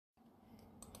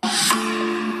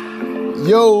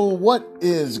Yo, what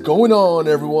is going on,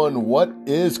 everyone? What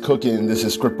is cooking? This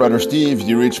is Scriptwriter Steve.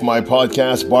 You reach my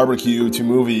podcast, Barbecue to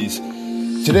Movies.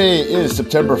 Today is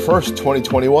September 1st,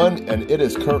 2021, and it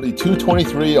is currently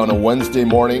 2:23 on a Wednesday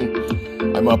morning.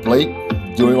 I'm up late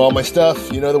doing all my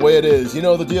stuff. You know the way it is. You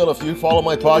know the deal. If you follow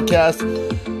my podcast,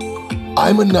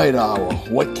 I'm a night owl.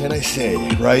 What can I say,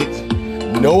 right?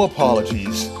 No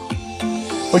apologies.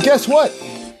 But guess what?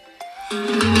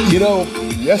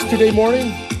 Yesterday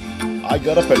morning, I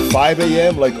got up at 5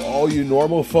 a.m. like all you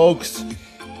normal folks,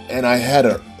 and I had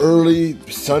an early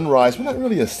sunrise. Well, not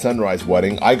really a sunrise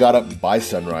wedding. I got up by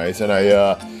sunrise, and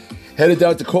I headed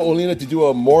down to Ko'olina to do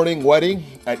a morning wedding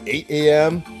at 8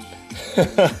 a.m.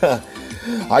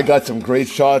 I got some great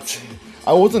shots.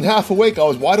 I wasn't half awake. I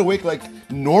was wide awake like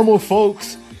normal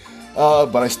folks,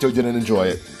 but I still didn't enjoy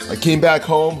it. I came back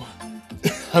home.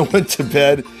 I went to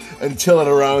bed until at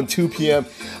around 2 p.m.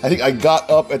 I think I got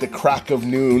up at the crack of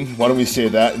noon, why don't we say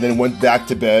that, and then went back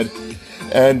to bed.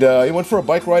 And I went for a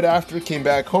bike ride after, came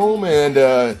back home, and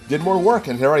did more work,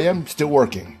 and here I am, still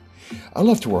working. I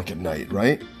love to work at night,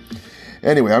 right?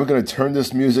 Anyway, I'm going to turn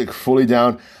this music fully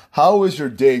down. How is your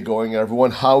day going,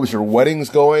 everyone? How is your weddings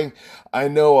going? I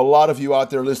know a lot of you out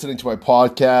there listening to my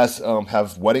podcast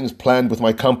have weddings planned with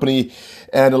my company,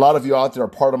 and a lot of you out there are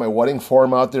part of my wedding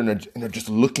forum out there, and they're just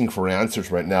looking for answers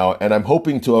right now. And I'm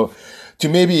hoping to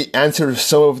maybe answer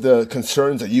some of the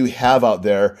concerns that you have out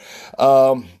there.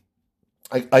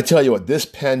 I tell you what, this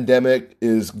pandemic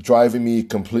is driving me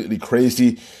completely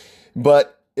crazy,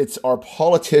 but it's our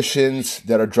politicians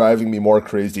that are driving me more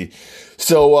crazy.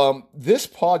 So this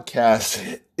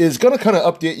podcast is going to kind of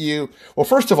update you. Well,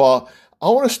 first of all, I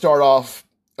want to start off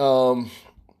talking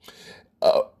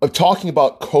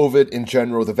about COVID in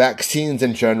general, the vaccines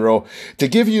in general, to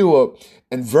give you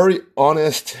a very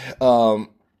honest, not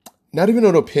even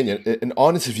an opinion, an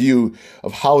honest view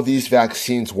of how these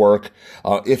vaccines work,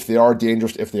 if they are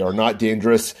dangerous, if they are not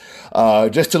dangerous.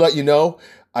 Just to let you know,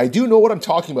 I do know what I'm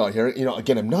talking about here.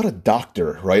 Again, I'm not a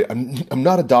doctor, right? I'm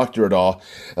not a doctor at all,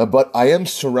 but I am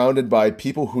surrounded by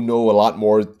people who know a lot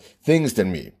more things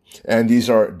than me. And these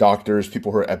are doctors,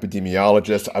 people who are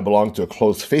epidemiologists. I belong to a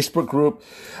closed Facebook group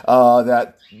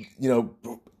that,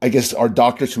 I guess are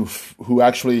doctors who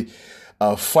actually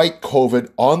fight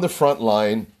COVID on the front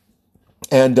line.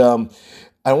 And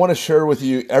I want to share with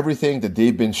you everything that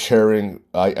they've been sharing,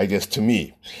 I guess, to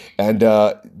me. And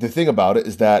the thing about it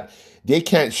is that they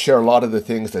can't share a lot of the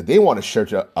things that they want to share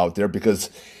out there because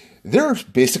they're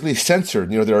basically censored.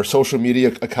 Their social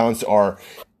media accounts are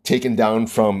taken down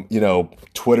from,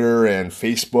 Twitter and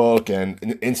Facebook and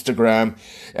Instagram,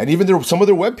 and even some of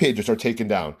their web pages are taken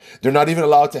down. They're not even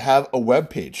allowed to have a web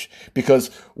page because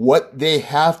what they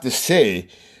have to say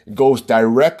goes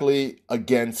directly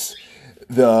against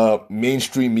the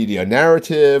mainstream media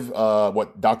narrative,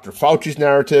 what Dr. Fauci's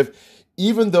narrative,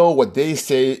 even though what they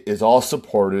say is all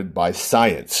supported by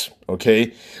science,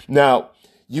 okay? Now,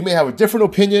 you may have a different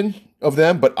opinion of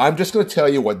them, but I'm just going to tell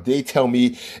you what they tell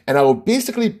me, and I will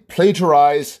basically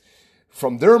plagiarize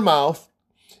from their mouth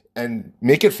and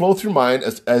make it flow through mine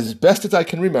as best as I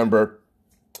can remember,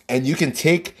 and you can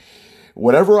take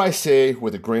whatever I say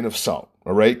with a grain of salt,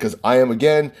 all right? Because I am,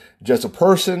 again, just a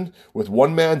person with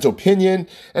one man's opinion,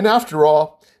 and after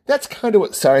all, that's kind of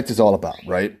what science is all about,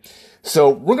 right?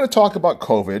 So we're going to talk about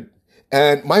COVID,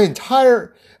 and my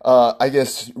entire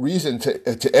reason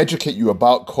to educate you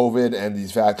about COVID and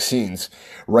these vaccines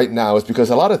right now is because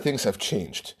a lot of things have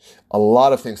changed. A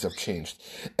lot of things have changed.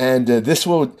 And this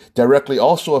will directly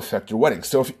also affect your wedding.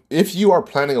 So if you are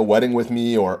planning a wedding with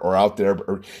me or out there,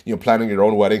 or planning your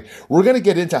own wedding, we're going to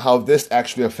get into how this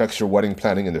actually affects your wedding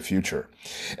planning in the future.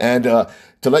 And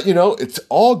to let you know, it's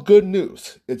all good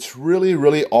news. It's really,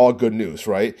 really all good news,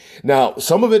 right? Now,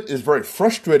 some of it is very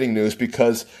frustrating news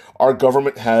because our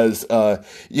government has,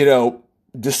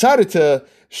 decided to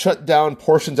shut down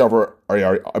portions of our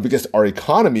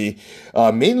economy,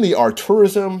 mainly our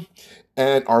tourism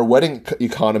and our wedding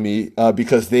economy,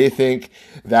 because they think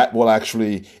that will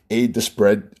actually aid the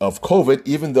spread of COVID,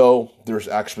 even though there's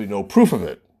actually no proof of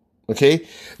it. Okay?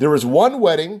 There was one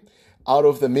wedding out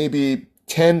of the maybe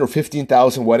 10 or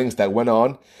 15,000 weddings that went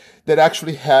on that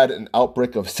actually had an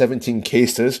outbreak of 17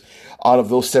 cases. Out of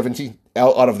those 17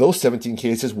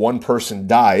 cases, one person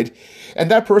died.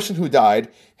 And that person who died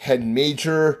had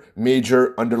major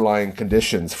underlying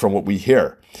conditions from what we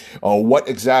hear. What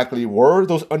exactly were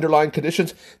those underlying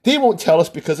conditions? They won't tell us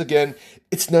because, again,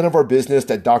 it's none of our business,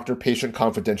 that doctor-patient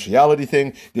confidentiality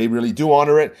thing. They really do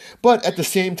honor it. But at the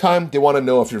same time, they want to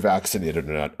know if you're vaccinated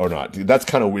or not. That's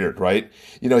kind of weird, right?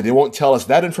 They won't tell us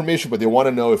that information, but they want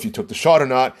to know if you took the shot or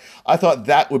not. I thought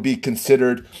that would be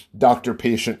considered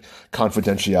doctor-patient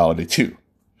confidentiality too.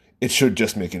 It should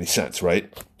just make any sense,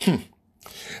 right?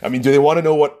 I mean, do they want to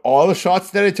know what all the shots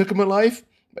that I took in my life?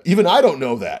 Even I don't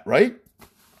know that, right?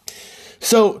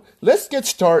 So let's get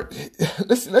started.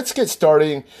 Let's get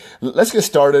started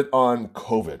on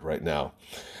COVID right now.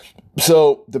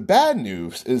 So the bad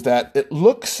news is that it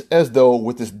looks as though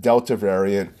with this Delta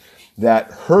variant that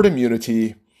herd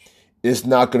immunity is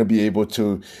not going to be able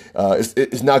to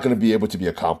be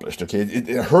accomplished.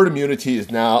 Okay, herd immunity is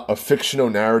now a fictional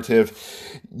narrative.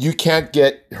 You can't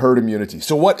get herd immunity.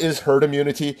 So what is herd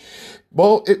immunity?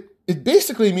 Well, it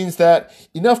basically means that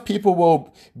enough people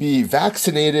will be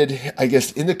vaccinated, I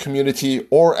guess, in the community,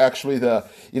 or actually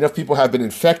enough people have been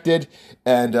infected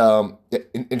and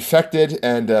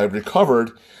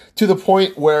recovered to the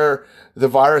point where the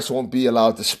virus won't be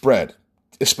allowed to spread,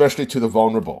 especially to the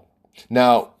vulnerable.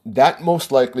 Now, that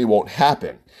most likely won't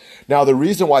happen. Now, the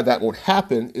reason why that won't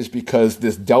happen is because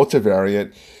this Delta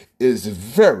variant is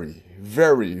very,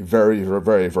 very, very,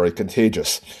 very, very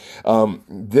contagious.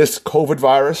 This COVID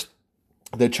virus,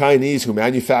 the Chinese who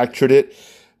manufactured it,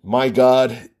 my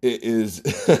God, it is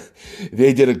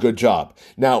they did a good job.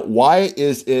 Now, why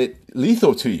is it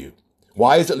lethal to you?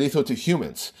 Why is it lethal to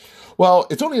humans? Well,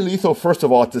 it's only lethal, first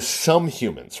of all, to some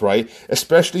humans, right?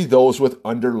 Especially those with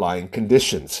underlying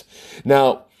conditions.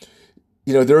 Now,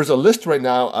 there's a list right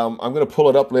now. I'm going to pull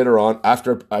it up later on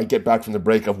after I get back from the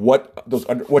break of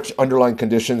which underlying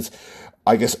conditions,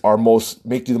 I guess,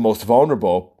 make you the most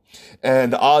vulnerable.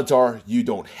 And the odds are you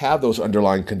don't have those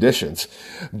underlying conditions.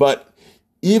 But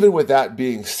even with that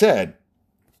being said,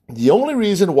 the only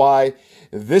reason why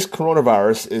this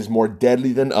coronavirus is more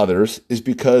deadly than others is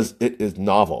because it is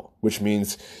novel, which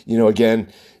means, your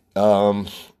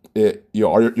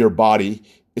body,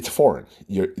 it's foreign.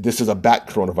 This is a bat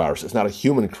coronavirus. It's not a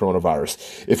human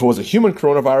coronavirus. If it was a human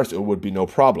coronavirus, it would be no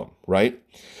problem, right?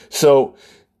 So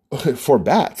for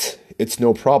bats, it's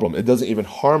no problem. It doesn't even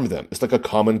harm them. It's like a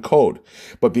common code.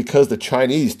 But because the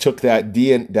Chinese took that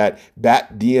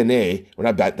bat DNA, or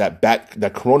not bat, that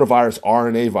coronavirus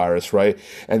RNA virus, right?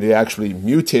 And they actually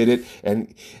mutated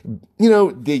and,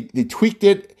 they tweaked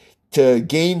it to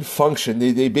gain function.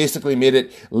 They basically made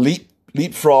it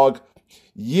leapfrog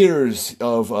years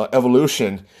of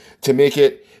evolution to make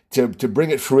it, to bring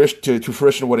it to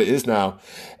fruition what it is now.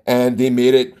 And they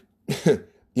made it,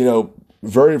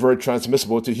 very, very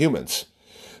transmissible to humans.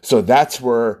 So that's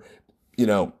where,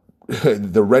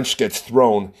 the wrench gets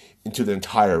thrown into the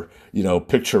entire,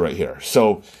 picture right here.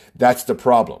 So that's the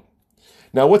problem.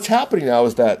 Now, what's happening now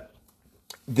is that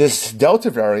this Delta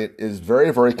variant is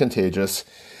very, very contagious.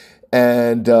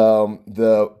 And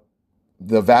the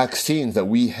vaccines that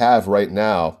we have right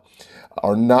now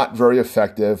are not very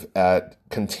effective at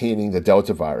containing the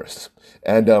Delta virus.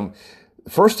 And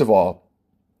first of all,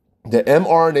 the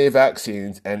mRNA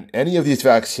vaccines and any of these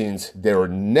vaccines, they were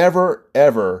never,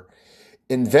 ever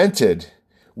invented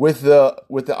with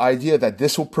the idea that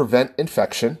this will prevent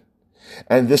infection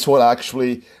and this will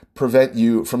actually prevent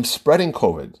you from spreading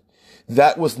COVID.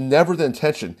 That was never the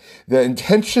intention. The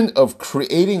intention of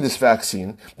creating this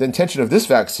vaccine, the intention of this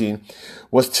vaccine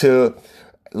was to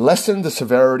lessen the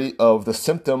severity of the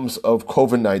symptoms of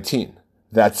COVID-19.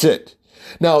 That's it.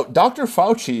 Now, Dr.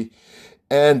 Fauci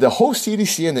and the whole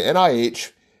CDC and the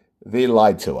NIH, they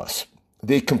lied to us.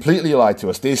 They completely lied to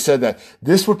us. They said that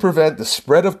this would prevent the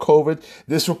spread of COVID.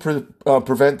 This will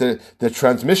prevent the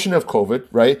transmission of COVID,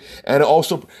 right? And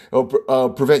also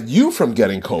prevent you from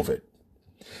getting COVID.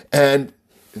 And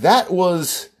that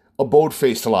was a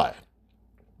bold-faced lie.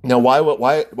 Now,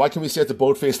 why can we say it's a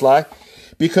bold-faced lie?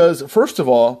 Because, first of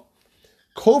all,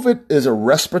 COVID is a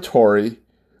respiratory,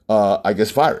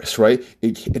 virus, right?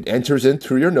 It enters in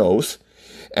through your nose,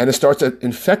 and it starts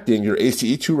infecting your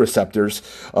ACE2 receptors,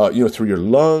 through your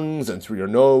lungs and through your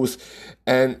nose.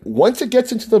 And once it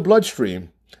gets into the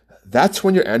bloodstream, that's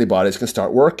when your antibodies can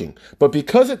start working. But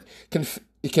because it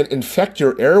can infect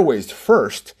your airways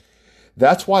first,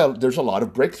 that's why there's a lot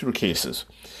of breakthrough cases.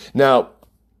 Now,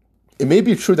 it may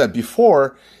be true that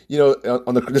before,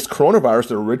 on this coronavirus,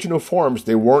 the original forms,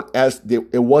 it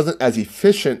wasn't as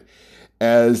efficient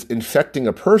as infecting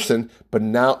a person, but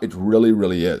now it really,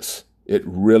 really is. It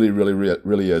really, really,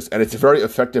 really is. And it's very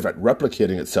effective at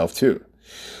replicating itself too.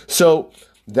 So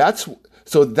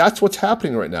So that's what's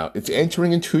happening right now. It's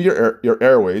entering into your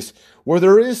airways where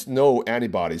there is no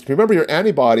antibodies. Remember, your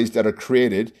antibodies that are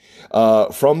created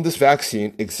from this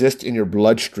vaccine exist in your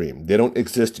bloodstream. They don't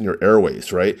exist in your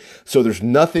airways, right? So there's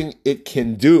nothing it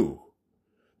can do.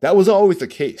 That was always the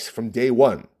case from day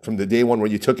one, from the day one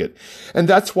where you took it. And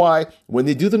that's why when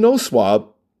they do the nose swab,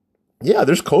 yeah,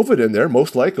 there's COVID in there,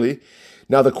 most likely.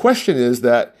 Now, the question is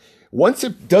that once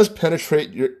it does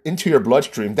penetrate into your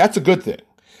bloodstream, that's a good thing,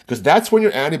 because that's when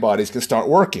your antibodies can start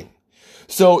working.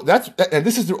 So and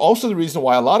this is also the reason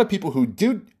why a lot of people who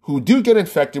do get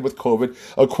infected with COVID,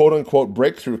 a quote unquote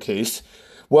breakthrough case,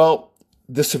 well,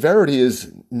 the severity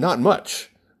is not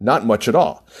much at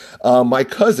all. My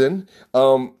cousin,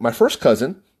 my first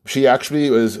cousin, she actually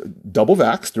was double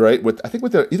vaxxed, right?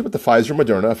 Either with the Pfizer or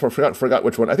Moderna. I forgot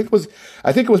which one. I think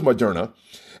it was Moderna.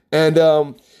 And,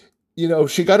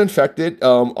 she got infected,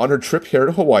 on her trip here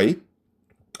to Hawaii.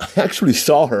 I actually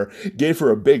saw her, gave her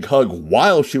a big hug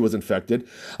while she was infected.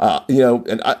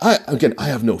 And I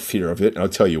have no fear of it, and I'll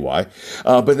tell you why.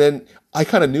 But then I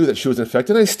kind of knew that she was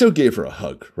infected, and I still gave her a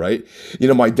hug, right?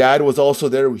 My dad was also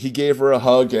there. He gave her a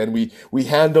hug, and we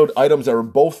handled items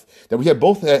that we had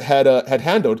both had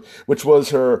handled, which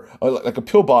was her, like a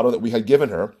pill bottle that we had given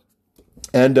her.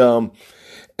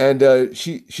 And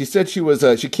she said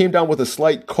she came down with a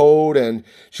slight cold, and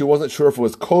she wasn't sure if it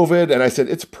was COVID. And I said,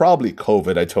 it's probably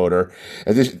COVID, I told her.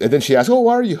 And then she asked, oh,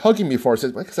 why are you hugging me for?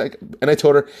 And I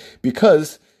told her,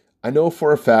 because I know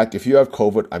for a fact if you have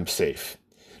COVID, I'm safe.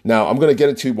 Now, I'm going to get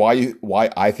into why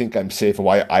I think I'm safe and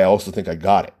why I also think I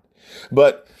got it.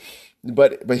 But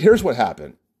here's what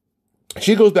happened.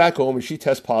 She goes back home and she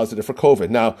tests positive for COVID.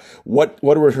 Now, what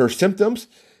were her symptoms?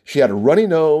 She had a runny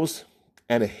nose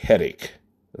and a headache.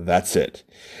 That's it.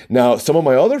 Now, some of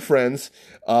my other friends,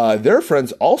 their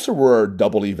friends also were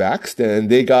doubly vaxxed, and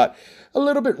they got a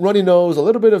little bit runny nose, a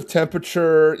little bit of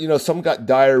temperature, some got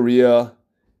diarrhea,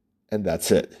 and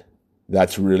that's it.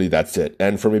 That's it.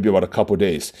 And for maybe about a couple of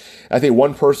days. I think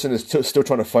one person is still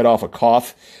trying to fight off a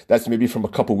cough. That's maybe from a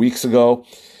couple weeks ago.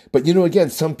 But again,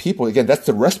 some people, that's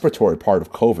the respiratory part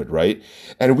of COVID, right?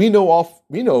 And we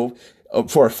know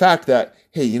for a fact that,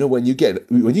 hey, when you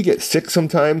get sick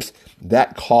sometimes,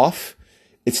 that cough,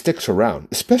 it sticks around,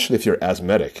 especially if you're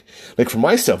asthmatic. Like for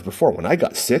myself before, when I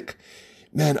got sick,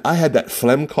 man, I had that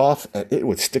phlegm cough, and it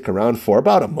would stick around for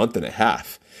about a month and a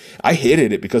half. I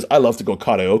hated it because I love to go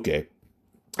karaoke.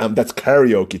 That's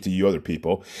karaoke to you other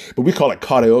people, but we call it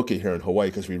karaoke here in Hawaii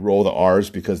because we roll the R's,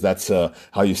 because that's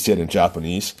how you say it in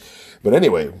Japanese. But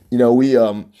anyway,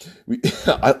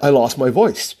 I lost my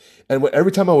voice. And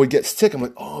every time I would get sick, I'm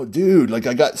like, oh, dude, like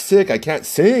I got sick. I can't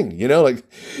sing,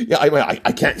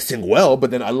 I can't sing well,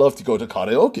 but then I love to go to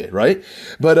karaoke, right?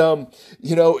 But,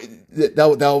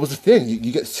 that was the thing.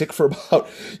 You get sick for about,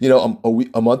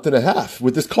 a month and a half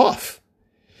with this cough.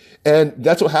 And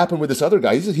that's what happened with this other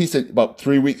guy. He's about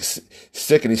 3 weeks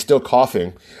sick, and he's still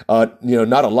coughing.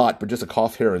 Not a lot, but just a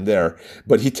cough here and there.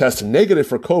 But he tested negative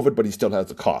for COVID, but he still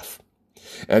has a cough.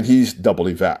 And he's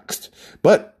doubly vaxxed.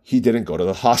 But he didn't go to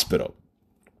the hospital.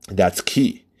 That's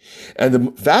key. And the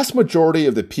vast majority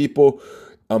of the people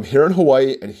here in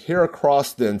Hawaii and here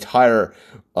across the entire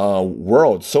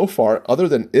world so far, other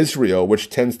than Israel, which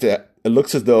it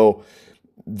looks as though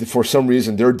for some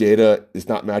reason their data is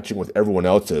not matching with everyone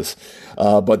else's.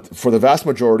 But for the vast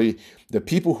majority, the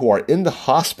people who are in the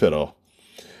hospital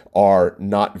are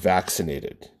not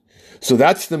vaccinated. So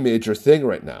that's the major thing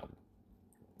right now.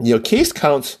 Case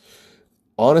counts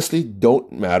honestly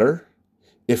don't matter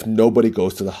if nobody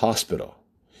goes to the hospital.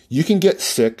 You can get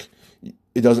sick.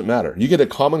 It doesn't matter. You get a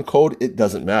common cold. It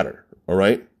doesn't matter. All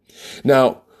right.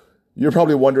 Now, you're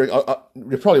probably wondering,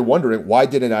 why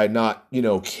didn't I not,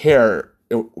 care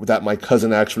that my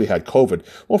cousin actually had COVID?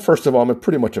 Well, first of all, I'm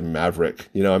pretty much a maverick.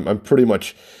 I'm pretty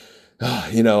much,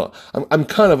 I'm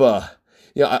kind of I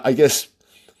guess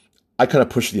I kind of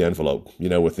push the envelope,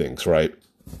 with things, right?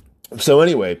 So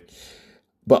anyway,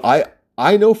 but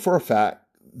I know for a fact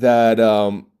that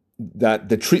that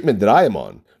the treatment that I am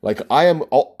on, like I am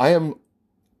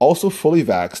also fully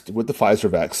vaxxed with the Pfizer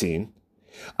vaccine.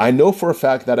 I know for a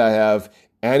fact that I have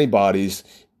antibodies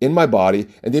in my body,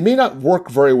 and they may not work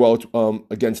very well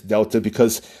against Delta,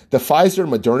 because the Pfizer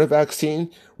and Moderna vaccine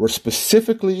were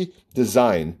specifically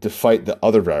designed to fight the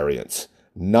other variants,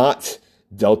 not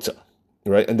Delta,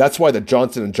 right? And that's why the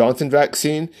Johnson & Johnson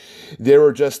vaccine,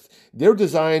 they're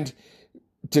designed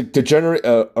to generate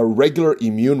a regular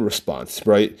immune response,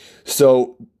 right?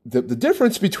 So the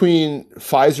difference between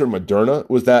Pfizer and Moderna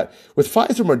was that with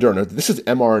Pfizer and Moderna, this is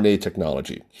mRNA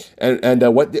technology. And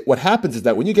what happens is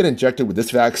that when you get injected with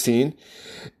this vaccine,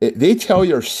 they tell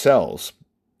your cells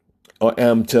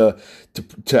to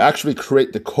actually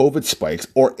create the COVID spikes,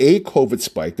 or a COVID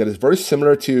spike that is very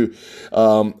similar to,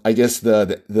 I guess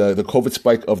the COVID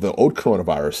spike of the old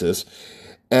coronaviruses,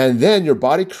 and then your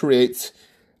body creates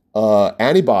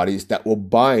antibodies that will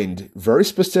bind very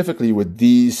specifically with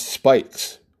these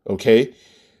spikes. Okay,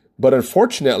 but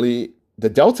unfortunately, the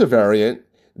Delta variant,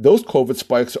 those COVID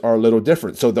spikes are a little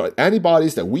different. So the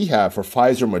antibodies that we have for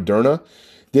Pfizer, Moderna,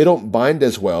 they don't bind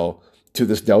as well to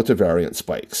this Delta variant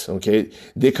spikes, okay?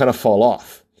 They kind of fall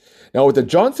off. Now with the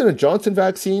Johnson & Johnson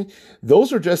vaccine,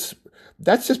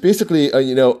 that's just basically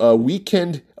a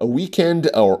weakened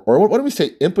or what do we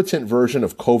say, impotent version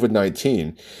of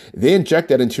COVID-19. They inject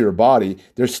that into your body.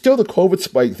 There's still the COVID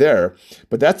spike there,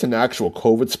 but that's an actual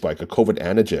COVID spike, a COVID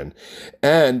antigen.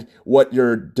 And what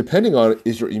you're depending on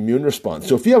is your immune response.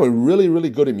 So if you have a really,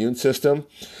 really good immune system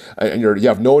and you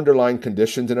have no underlying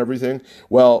conditions and everything,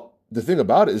 well, the thing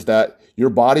about it is that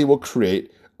your body will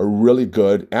create a really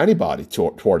good antibody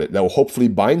toward it that will hopefully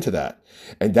bind to that.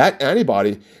 And that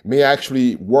antibody may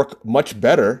actually work much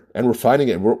better, and we're finding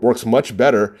it works much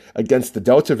better against the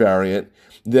Delta variant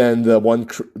than the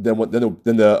Moderna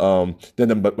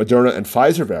and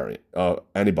Pfizer variant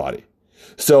antibody.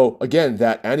 So again,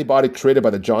 that antibody created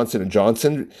by the Johnson &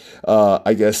 Johnson,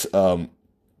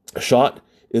 shot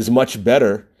is much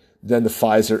better than the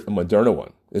Pfizer and Moderna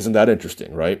one. Isn't that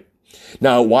interesting, right?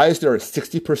 Now, why is there a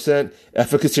 60%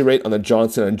 efficacy rate on the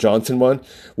Johnson & Johnson one?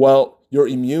 Well, your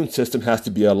immune system has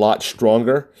to be a lot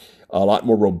stronger, a lot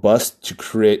more robust to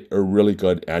create a really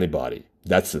good antibody.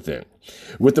 That's the thing.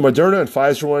 With the Moderna and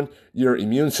Pfizer one, your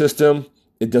immune system,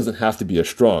 it doesn't have to be as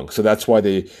strong. So that's why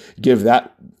they give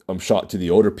that shot to the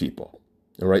older people.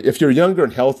 All right. If you're younger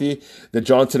and healthy, the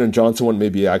Johnson & Johnson one may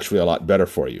be actually a lot better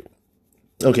for you.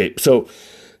 Okay. So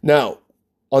now,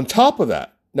 on top of that,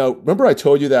 now, remember I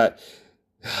told you that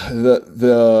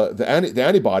the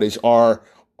antibodies are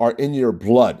in your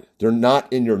blood. They're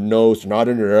not in your nose. They're not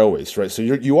in your airways, right? So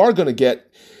you are going to get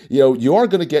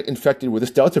infected with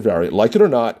this Delta variant. Like it or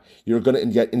not, you're going to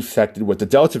get infected with the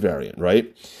Delta variant,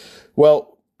 right?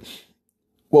 Well,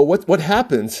 what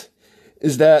happens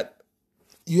is that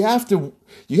you have to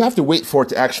wait for it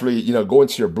to actually, go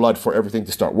into your blood for everything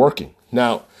to start working.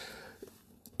 Now,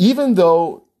 even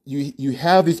though you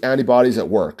have these antibodies at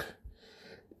work,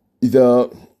 the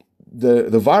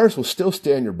virus will still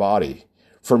stay in your body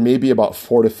for maybe about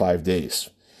 4 to 5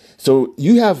 days. So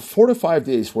you have 4 to 5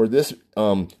 days where this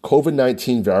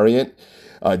COVID-19 variant,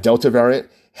 Delta variant,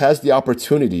 has the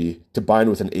opportunity to bind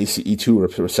with an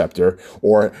ACE2 receptor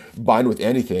or bind with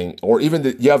anything, or even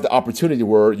you have the opportunity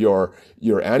where your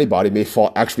antibody may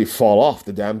actually fall off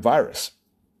the damn virus.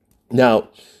 Now,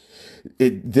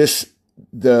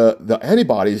 the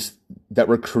antibodies that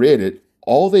were created,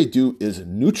 all they do is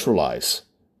neutralize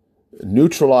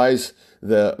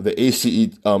the ACE.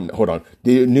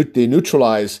 They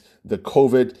neutralize the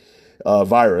COVID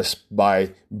virus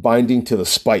by binding to the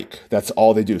spike. That's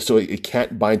all they do. So it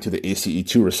can't bind to the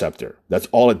ACE2 receptor. That's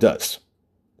all it does.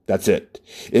 That's it.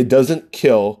 It doesn't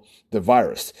kill the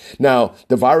virus. Now,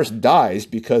 the virus dies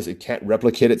because it can't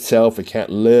replicate itself. It can't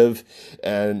live,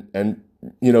 and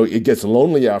it gets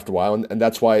lonely after a while, and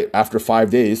that's why after 5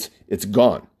 days, it's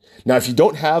gone. Now, if you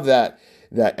don't have that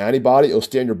antibody, it'll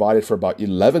stay in your body for about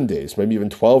 11 days, maybe even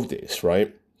 12 days,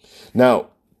 right? Now,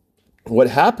 what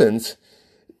happens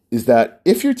is that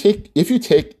if you take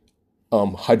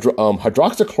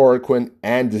hydroxychloroquine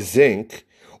and zinc,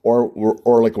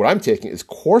 or like what I'm taking is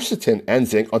quercetin and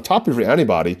zinc on top of your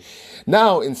antibody,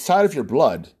 now inside of your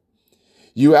blood,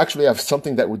 you actually have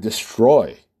something that would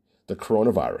destroy the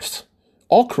coronavirus.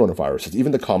 All coronaviruses,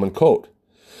 even the common cold.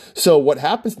 So what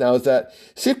happens now is that,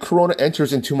 say corona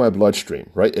enters into my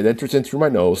bloodstream, right? It enters in through my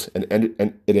nose and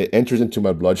it enters into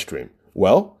my bloodstream.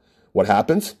 Well, what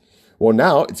happens? Well,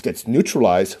 now it gets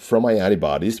neutralized from my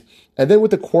antibodies, and then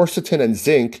with the quercetin and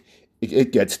zinc,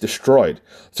 it gets destroyed.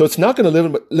 So it's not going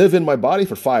to live in my body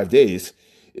for 5 days.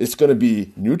 It's going to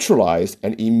be neutralized,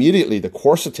 and immediately the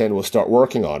quercetin will start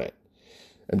working on it.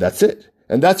 And that's it.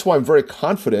 And that's why I'm very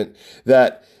confident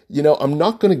that, I'm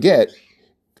not going to get,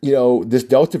 this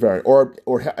Delta variant, or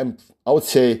I would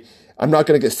say I'm not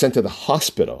going to get sent to the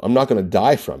hospital. I'm not going to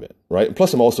die from it, right? And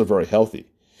plus, I'm also very healthy.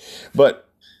 But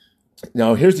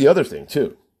now here's the other thing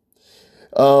too.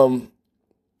 The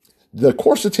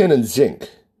quercetin and zinc,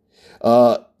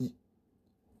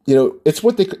 it's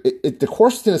what the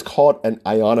quercetin is called an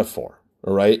ionophore,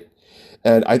 all right?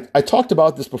 And I talked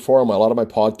about this before on a lot of my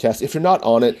podcasts. If you're not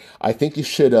on it, I think you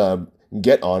should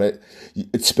get on it.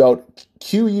 It's spelled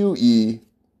Quercetin,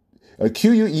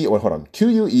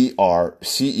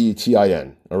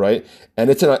 all right? And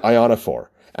it's an ionophore.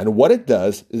 And what it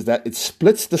does is that it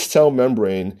splits the cell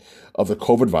membrane of the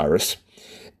COVID virus,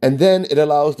 and then it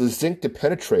allows the zinc to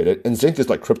penetrate it. And zinc is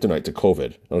like kryptonite to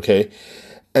COVID, okay?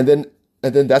 And then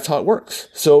that's how it works.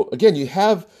 So again,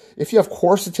 if you have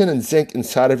quercetin and zinc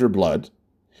inside of your blood,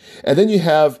 and then you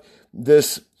have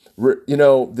this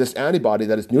antibody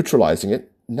that is neutralizing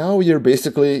it, now you're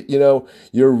basically,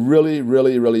 you're really,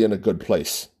 really, really in a good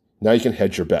place. Now you can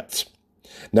hedge your bets.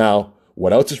 Now,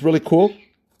 what else is really cool?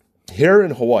 Here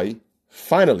in Hawaii,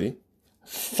 finally,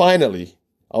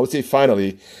 I would say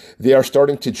finally, they are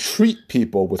starting to treat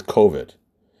people with COVID.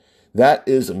 That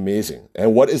is amazing.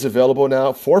 And what is available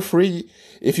now for free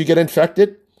if you get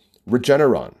infected?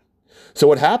 Regeneron. So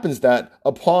what happens that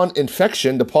upon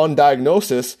infection, upon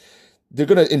diagnosis, they're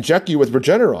going to inject you with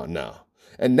Regeneron now.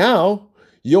 And now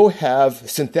you'll have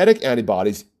synthetic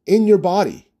antibodies in your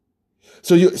body.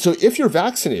 So if you're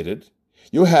vaccinated,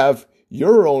 you'll have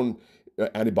your own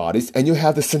antibodies, and you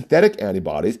have the synthetic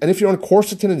antibodies. And if you're on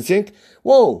quercetin and zinc,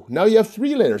 whoa, now you have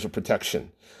 3 layers of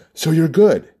protection. So you're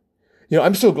good.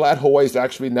 I'm so glad Hawaii is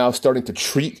actually now starting to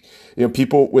treat,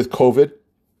 people with COVID.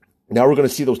 Now we're going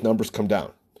to see those numbers come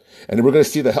down. And we're going to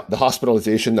see the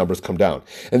hospitalization numbers come down.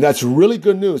 And that's really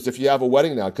good news if you have a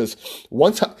wedding now, because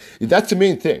that's the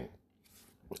main thing.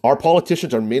 Our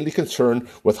politicians are mainly concerned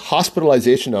with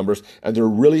hospitalization numbers, and they're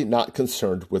really not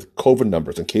concerned with COVID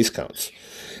numbers and case counts.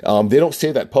 They don't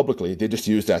say that publicly. They just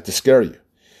use that to scare you.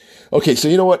 Okay, so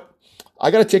you know what?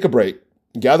 I got to take a break,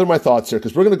 gather my thoughts here,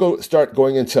 because we're going to start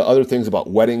going into other things about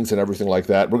weddings and everything like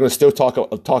that. We're going to still talk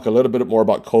a little bit more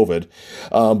about COVID,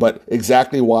 but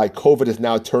exactly why COVID is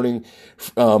now turning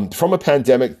from a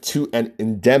pandemic to an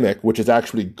endemic, which is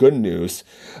actually good news,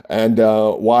 and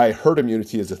why herd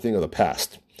immunity is a thing of the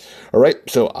past. All right,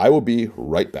 so I will be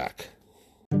right back.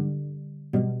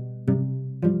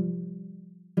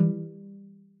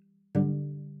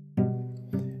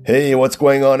 Hey, what's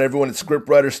going on, everyone? It's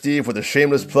Scriptwriter Steve with a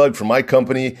shameless plug for my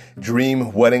company,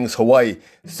 Dream Weddings Hawaii.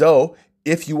 So,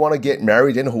 if you want to get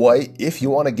married in Hawaii, if you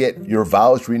want to get your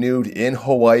vows renewed in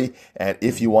Hawaii, and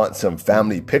if you want some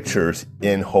family pictures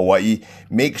in Hawaii,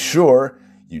 make sure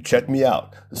you check me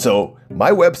out. So,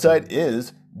 my website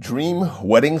is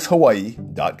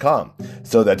dreamweddingshawaii.com.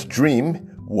 So that's dream,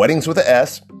 weddings with an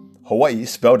S, Hawaii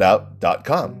spelled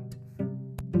out.com.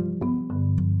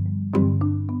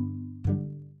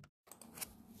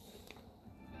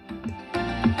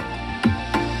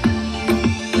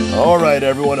 All right,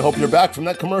 everyone. I hope you're back from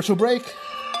that commercial break.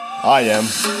 I am.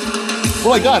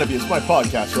 Well, I gotta be. It's my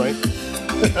podcast, right?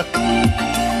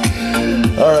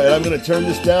 All right, I'm going to turn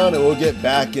this down and we'll get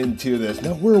back into this.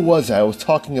 Now, where was I? I was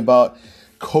talking about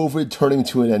COVID turning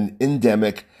to an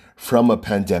endemic from a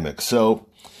pandemic. So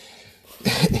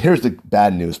here's the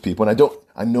bad news, people. And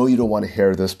I know you don't want to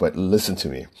hear this, but listen to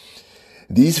me.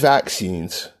 These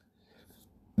vaccines,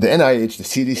 the NIH, the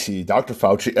CDC, Dr.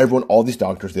 Fauci, everyone, all these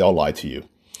doctors, they all lied to you.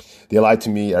 They lied to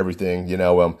me, everything,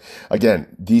 again,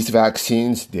 these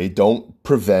vaccines, they don't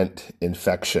prevent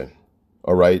infection.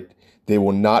 All right. They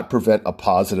will not prevent a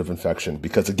positive infection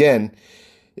because again,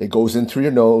 it goes in through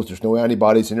your nose. There's no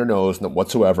antibodies in your nose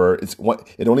whatsoever.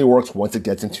 It only works once it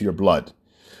gets into your blood.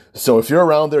 So if you're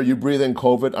around there, you breathe in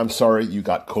COVID, I'm sorry, you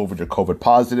got COVID, you're COVID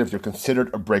positive, you're considered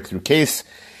a breakthrough case.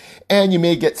 And you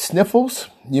may get sniffles,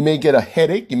 you may get a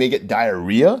headache, you may get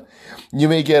diarrhea, you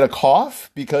may get a cough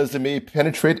because it may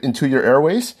penetrate into your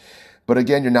airways. But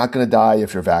again, you're not going to die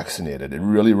if you're vaccinated. It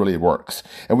really, really works.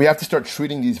 And we have to start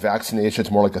treating these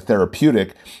vaccinations more like a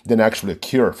therapeutic than actually a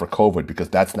cure for COVID because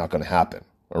that's not going to happen.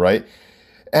 All right.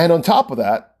 And on top of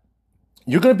that,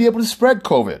 you're going to be able to spread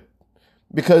COVID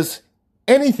because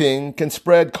anything can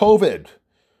spread COVID.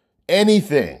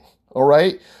 Anything. All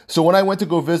right. So when I went to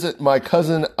go visit my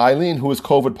cousin Eileen, who was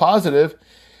COVID positive,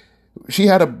 she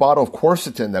had a bottle of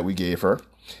quercetin that we gave her.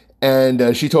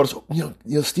 And she told us,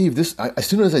 Steve, as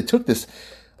soon as I took this,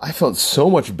 I felt so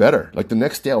much better. Like the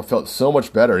next day, I felt so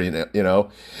much better,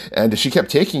 and she kept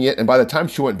taking it. And by the time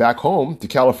she went back home to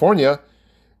California,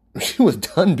 she was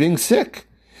done being sick.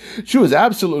 She was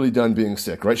absolutely done being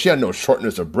sick, right? She had no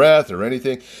shortness of breath or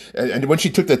anything. And when she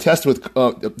took the test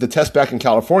the test back in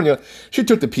California, she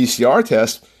took the PCR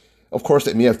test. Of course,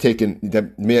 she may have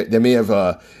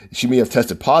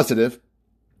tested positive,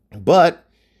 but,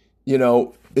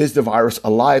 is the virus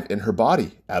alive in her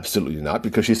body? Absolutely not,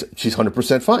 because she's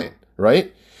 100% fine,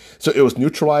 right? So it was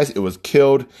neutralized, it was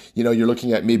killed. You're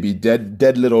looking at maybe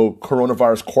dead little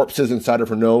coronavirus corpses inside of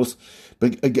her nose.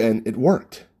 But again, it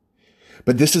worked.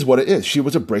 But this is what it is. She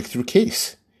was a breakthrough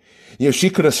case. She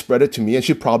could have spread it to me, and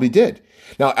she probably did.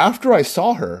 Now, after I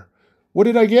saw her, What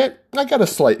did I get? I got a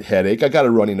slight headache. I got a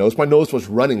runny nose. My nose was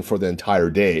running for the entire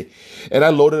day. And I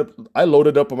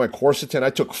loaded up on my quercetin. I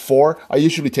took 4. I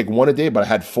usually take 1 a day, but I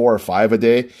had 4 or 5 a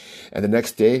day. And the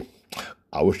next day,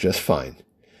 I was just fine.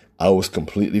 I was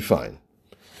completely fine.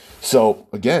 So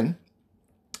again,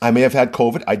 I may have had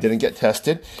COVID. I didn't get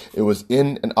tested. It was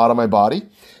in and out of my body.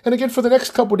 And again, for the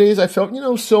next couple of days, I felt,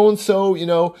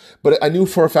 so-and-so, but I knew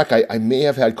for a fact I may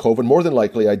have had COVID. More than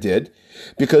likely I did,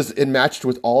 because it matched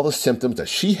with all the symptoms that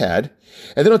she had.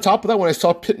 And then on top of that, when I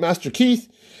saw Pitmaster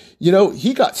Keith,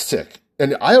 he got sick.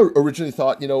 And I originally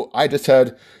thought, I just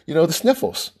had, the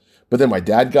sniffles. But then my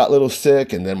dad got a little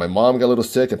sick, and then my mom got a little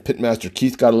sick, and Pitmaster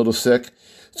Keith got a little sick.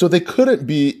 So it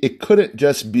couldn't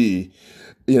just be,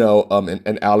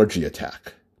 an allergy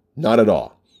attack. Not at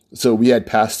all. So we had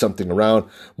passed something around.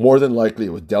 More than likely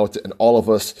it was Delta, and all of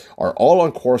us are all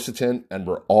on quercetin, and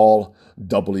we're all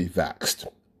doubly vaxxed.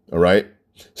 All right?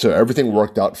 So everything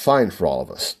worked out fine for all of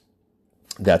us.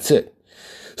 That's it.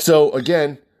 So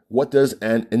again, what does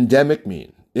an endemic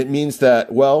mean? It means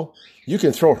that, well, you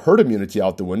can throw herd immunity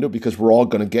out the window because we're all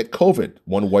going to get COVID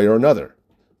one way or another.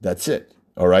 That's it.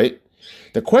 All right?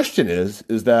 The question is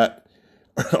that,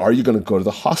 are you going to go to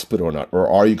the hospital or not? Or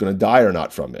are you going to die or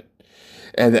not from it?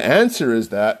 And the answer is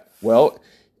that, well,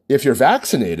 if you're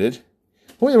vaccinated,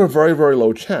 well, you have a very, very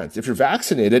low chance. If you're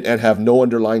vaccinated and have no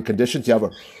underlying conditions, you have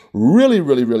a really,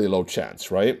 really, really low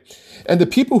chance, right? And the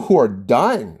people who are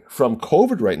dying from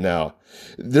COVID right now,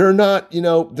 they're not,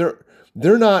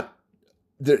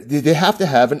 they have to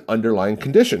have an underlying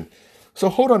condition. So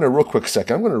hold on a real quick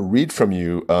second. I'm going to read from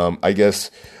you,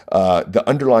 the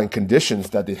underlying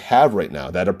conditions that they have right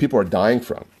now that people are dying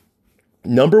from.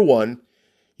 Number 1,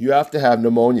 you have to have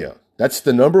pneumonia. That's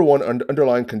the number 1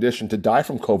 underlying condition to die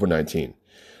from COVID-19.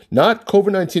 Not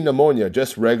COVID-19 pneumonia,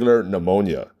 just regular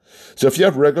pneumonia. So if you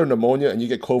have regular pneumonia and you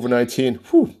get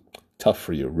COVID-19, tough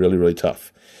for you, really, really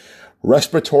tough.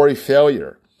 Respiratory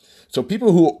failure. So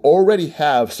people who already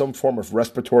have some form of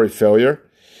respiratory failure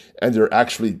and they're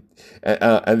actually,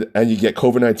 and you get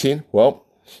COVID-19, well,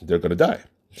 they're going to die.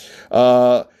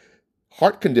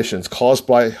 Heart conditions caused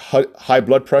by high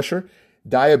blood pressure.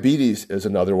 Diabetes is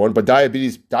another one, but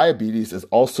diabetes is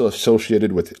also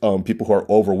associated with people who are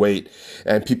overweight,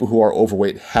 and people who are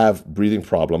overweight have breathing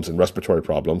problems and respiratory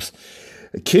problems.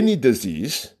 Kidney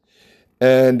disease,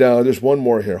 and there's one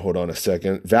more here. Hold on a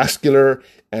second. Vascular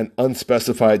and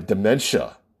unspecified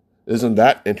dementia. Isn't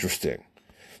that interesting?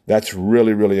 That's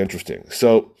really, really interesting.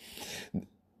 So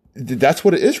that's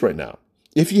what it is right now.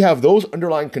 If you have those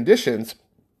underlying conditions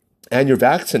and you're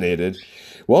vaccinated,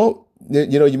 well,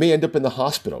 you may end up in the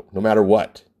hospital no matter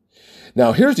what.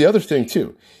 Now, here's the other thing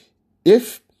too.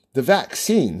 If the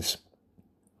vaccines,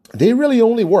 they really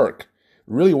only work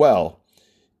really well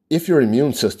if your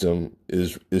immune system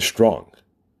is strong.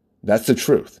 That's the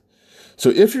truth. So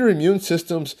if your immune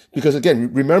systems, because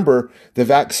again, remember, the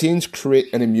vaccines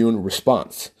create an immune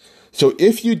response. So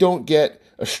if you don't get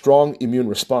a strong immune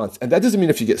response, and that doesn't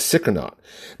mean if you get sick or not,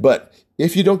 but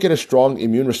if you don't get a strong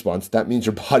immune response, that means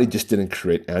your body just didn't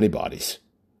create antibodies.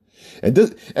 And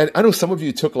I know some of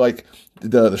you took like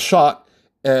the shot,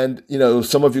 and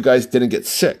some of you guys didn't get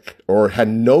sick or had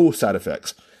no side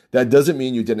effects. That doesn't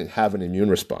mean you didn't have an immune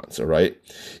response, all right?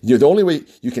 The only way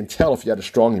you can tell if you had a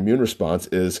strong immune response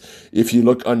is if you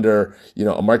look under,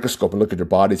 a microscope and look at your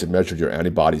bodies and measure your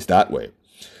antibodies that way.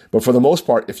 But for the most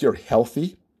part, if you're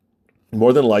healthy,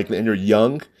 more than likely, and you're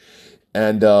young,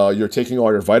 and you're taking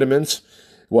all your vitamins,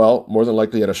 well, more than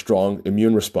likely you had a strong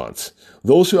immune response.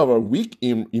 Those who have a weak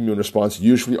immune response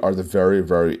usually are the very,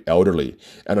 very elderly.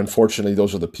 And unfortunately,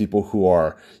 those are the people who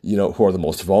are the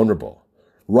most vulnerable.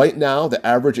 Right now, the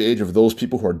average age of those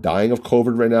people who are dying of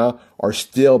COVID right now are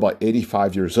still about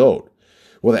 85 years old.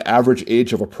 Well, the average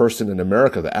age of a person in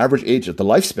America, the average age of the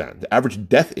lifespan, the average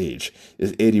death age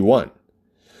is 81.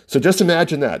 So just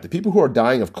imagine that. The people who are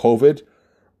dying of COVID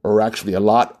are actually a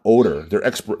lot older.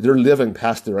 They're living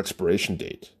past their expiration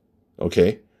date.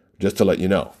 Okay? Just to let you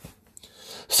know.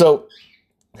 So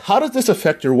how does this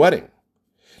affect your wedding?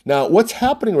 Now, what's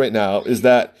happening right now is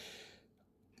that,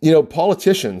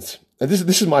 politicians, and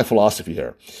this is my philosophy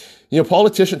here.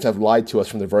 Politicians have lied to us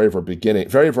from the very,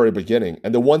 very beginning.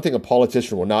 And the one thing a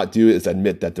politician will not do is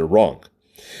admit that they're wrong.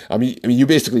 I mean, you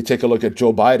basically take a look at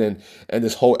Joe Biden and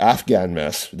this whole Afghan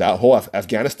mess, that whole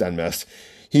Afghanistan mess.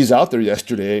 He's out there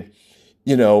yesterday,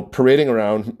 parading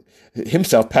around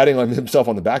himself, patting on himself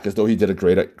on the back as though he did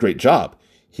a great job.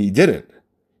 He didn't.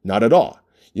 Not at all.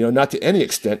 Not to any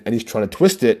extent. And he's trying to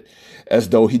twist it as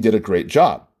though he did a great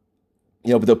job.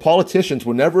 But the politicians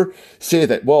will never say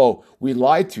that, well, we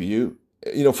lied to you,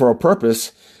 for a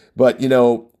purpose, but,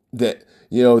 that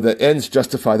the ends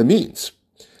justify the means.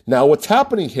 Now, what's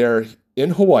happening here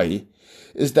in Hawaii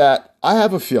is that I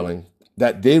have a feeling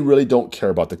that they really don't care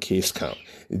about the case count.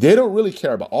 They don't really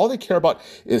care about, all they care about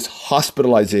is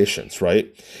hospitalizations,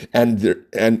 right? And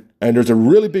there's a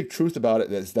really big truth about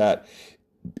it, is that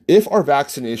if our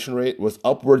vaccination rate was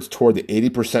upwards toward the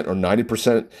 80% or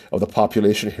 90% of the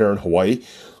population here in Hawaii,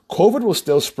 COVID will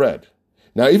still spread.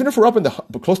 Now, even if we're up in the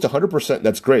close to 100%,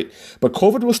 that's great. But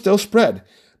COVID will still spread.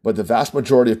 But the vast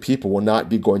majority of people will not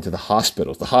be going to the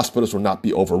hospitals. The hospitals will not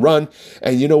be overrun.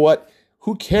 And you know what?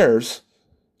 Who cares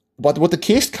about what the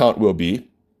case count will be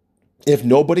if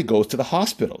nobody goes to the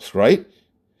hospitals, right?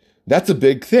 That's a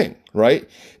big thing, right?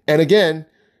 And again,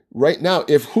 right now,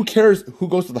 who cares who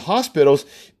goes to the hospitals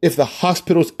if the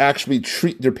hospitals actually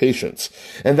treat their patients?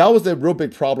 And that was the real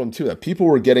big problem too, that people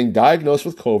were getting diagnosed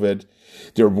with COVID,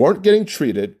 they weren't getting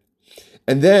treated,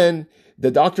 and then the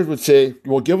doctors would say,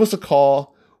 well, give us a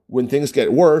call when things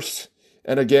get worse.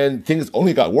 And again, things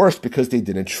only got worse because they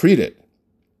didn't treat it.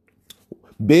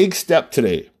 Big step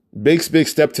today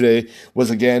was,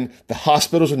 again, the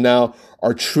hospitals now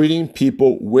are treating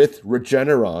people with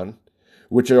Regeneron,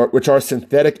 which are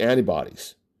synthetic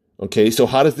antibodies. Okay, so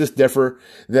how does this differ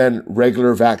than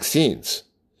regular vaccines?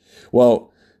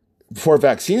 Well, for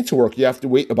vaccines to work, you have to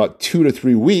wait about 2 to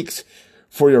 3 weeks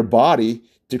for your body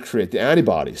to create the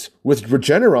antibodies. With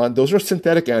Regeneron, those are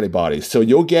synthetic antibodies. So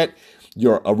you'll get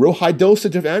a real high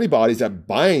dosage of antibodies that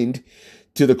bind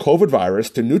to the COVID virus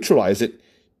to neutralize it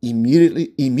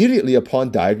immediately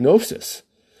upon diagnosis.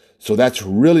 So that's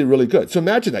really, really good. So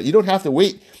imagine that. You don't have to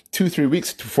wait 2-3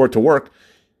 weeks for it to work.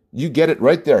 You get it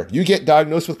right there. You get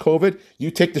diagnosed with COVID,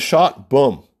 you take the shot,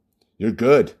 boom. You're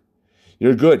good.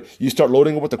 You're good. You start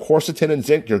loading up with the quercetin and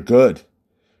zinc, you're good.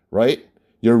 Right?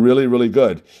 You're really, really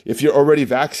good. If you're already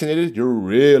vaccinated, you're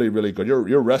really, really good.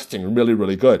 You're resting really,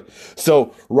 really good.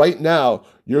 So right now,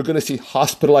 you're going to see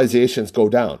hospitalizations go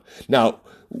down. Now,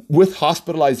 with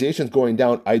hospitalizations going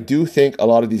down, I do think a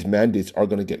lot of these mandates are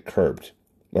going to get curbed.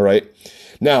 All right.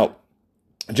 Now,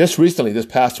 just recently, this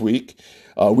past week,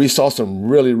 we saw some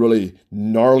really, really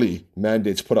gnarly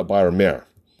mandates put up by our mayor.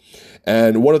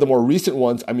 And one of the more recent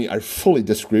ones, I mean, I fully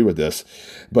disagree with this,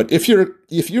 but if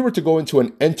you were to go into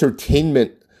an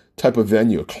entertainment type of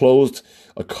venue,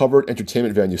 a covered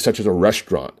entertainment venue, such as a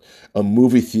restaurant, a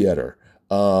movie theater,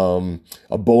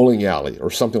 a bowling alley,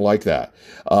 or something like that,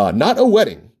 not a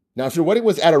wedding. Now, if your wedding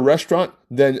was at a restaurant,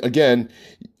 then again,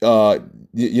 your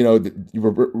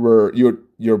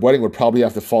wedding would probably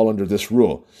have to fall under this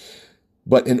rule.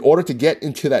 But in order to get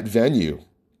into that venue,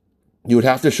 you would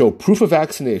have to show proof of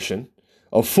vaccination,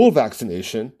 of full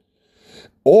vaccination,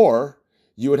 or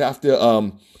you would have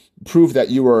to prove that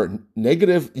you were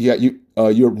negative.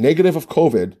 You're negative of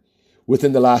COVID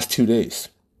within the last 2 days.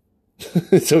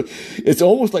 So it's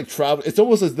almost like travel. It's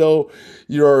almost as though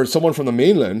you're someone from the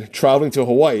mainland traveling to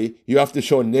Hawaii. You have to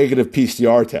show a negative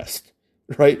PCR test,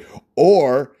 right?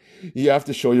 Or you have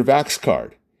to show your Vax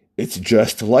card. It's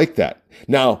just like that.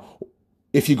 Now,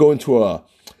 if you go into a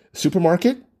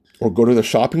supermarket or go to the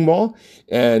shopping mall,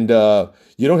 and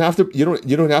you don't have to,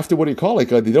 what do you call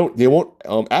it? They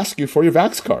won't ask you for your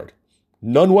Vax card,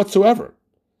 none whatsoever.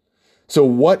 So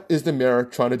what is the mayor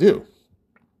trying to do?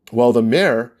 Well, the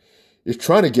mayor is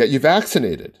trying to get you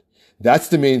vaccinated. That's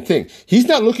the main thing. He's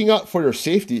not looking out for your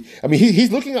safety. I mean,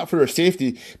 he's looking out for your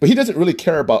safety, but he doesn't really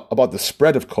care about the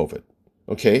spread of COVID.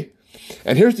 Okay,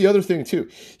 and here's the other thing too.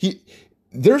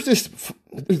 There's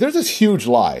this huge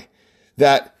lie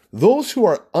that those who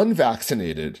are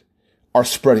unvaccinated are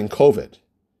spreading COVID.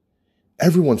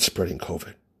 Everyone's spreading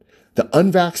COVID. The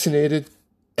unvaccinated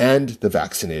and the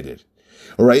vaccinated.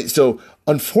 All right. So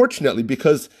unfortunately,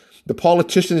 because the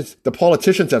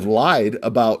politicians have lied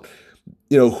about,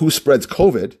 who spreads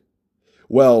COVID.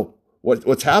 Well,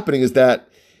 what's happening is that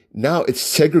now it's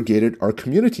segregated our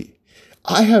community.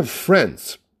 I have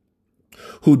friends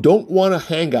who don't want to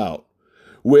hang out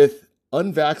with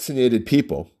unvaccinated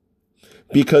people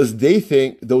because they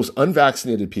think those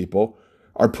unvaccinated people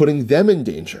are putting them in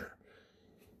danger.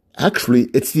 Actually,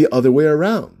 it's the other way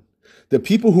around. The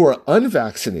people who are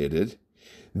unvaccinated,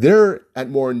 they're at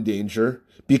more in danger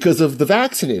because of the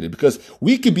vaccinated, because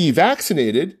we could be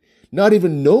vaccinated, not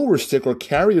even know we're sick or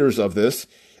carriers of this,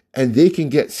 and they can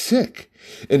get sick.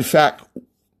 In fact,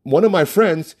 one of my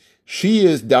friends, she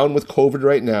is down with COVID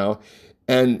right now,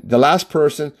 and the last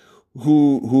person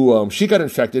who she got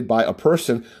infected by a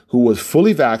person who was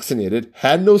fully vaccinated,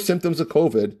 had no symptoms of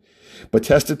COVID, but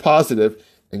tested positive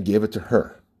and gave it to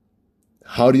her.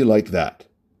 How do you like that?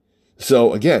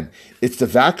 So again, it's the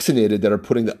vaccinated that are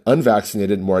putting the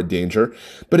unvaccinated more at danger.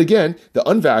 But again, the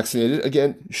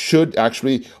unvaccinated, should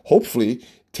actually, hopefully,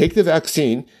 take the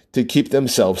vaccine to keep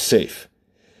themselves safe.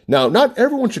 Now, not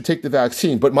everyone should take the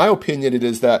vaccine, but my opinion it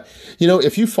is that,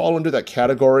 if you fall under that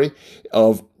category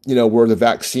of, where the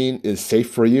vaccine is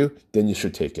safe for you, then you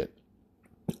should take it.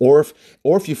 Or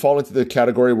if you fall into the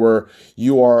category where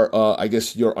you are,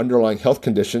 your underlying health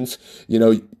conditions,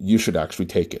 you should actually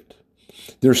take it.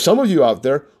 There's some of you out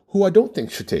there who I don't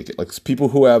think should take it, like people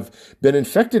who have been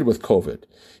infected with COVID.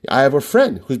 I have a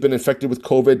friend who's been infected with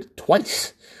COVID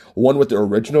twice, one with the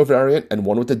original variant and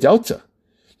one with the Delta.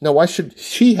 Now, why should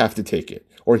she have to take it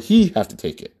or he have to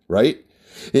take it, right?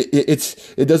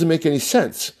 It doesn't make any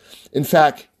sense. In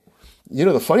fact,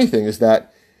 the funny thing is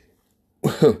that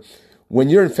when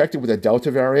you're infected with a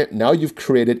Delta variant, now you've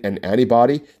created an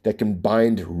antibody that can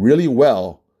bind really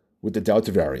well with the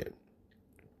Delta variant.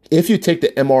 If you take the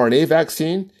mRNA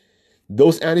vaccine,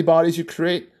 those antibodies you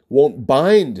create won't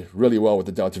bind really well with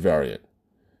the Delta variant.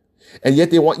 And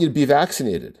yet they want you to be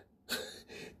vaccinated.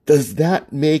 Does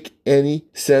that make any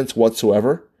sense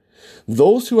whatsoever?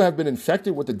 Those who have been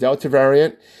infected with the Delta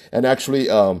variant and actually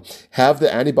have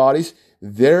the antibodies,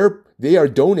 they are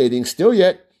donating still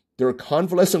yet their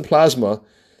convalescent plasma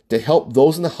to help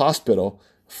those in the hospital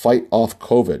fight off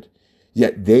COVID.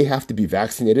 Yet they have to be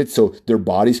vaccinated so their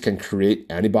bodies can create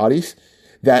antibodies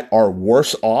that are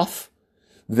worse off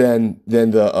than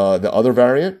the other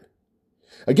variant.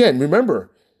 Again,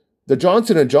 remember, the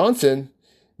Johnson & Johnson,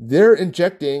 they're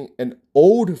injecting an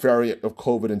old variant of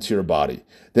COVID into your body.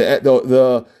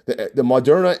 The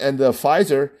Moderna and the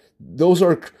Pfizer, those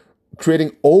are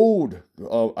creating old,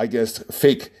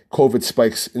 fake COVID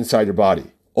spikes inside your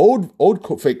body. Old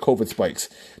fake COVID spikes,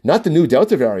 not the new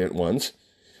Delta variant ones.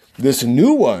 This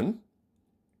new one,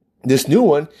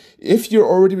 if you're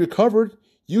already recovered,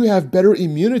 you have better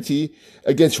immunity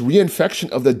against reinfection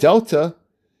of the Delta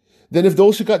than if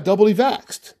those who got doubly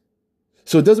vaxxed.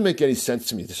 So it doesn't make any sense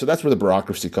to me. So that's where the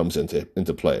bureaucracy comes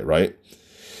into play, right?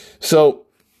 So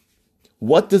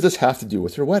what does this have to do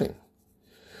with your wedding?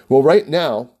 Well, right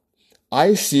now,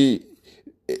 I see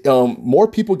more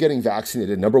people getting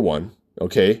vaccinated, number one,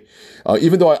 okay?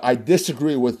 Even though I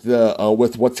disagree with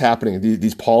with what's happening,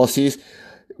 these policies,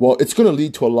 well, it's going to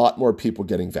lead to a lot more people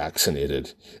getting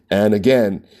vaccinated. And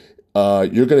again,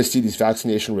 you're going to see these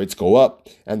vaccination rates go up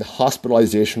and the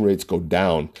hospitalization rates go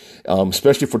down,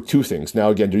 especially for two things. Now,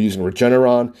 again, they're using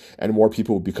Regeneron and more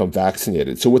people will become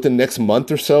vaccinated. So within the next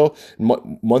month or so,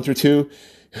 month or two,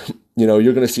 you're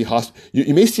going to see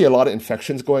you may see a lot of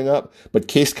infections going up, but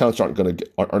case counts aren't going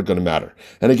to matter.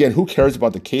 And again, who cares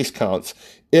about the case counts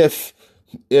if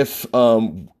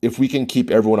we can keep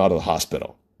everyone out of the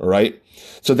hospital? All right.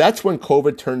 So that's when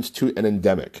COVID turns to an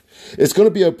endemic. It's going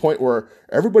to be a point where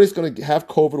everybody's going to have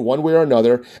COVID one way or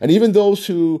another. And even those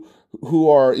who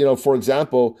are, for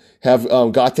example, have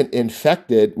gotten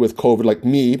infected with COVID, like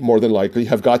me, more than likely,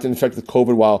 have gotten infected with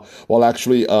COVID while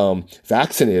actually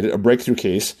vaccinated, a breakthrough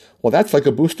case. Well, that's like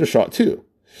a booster shot too.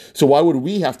 So why would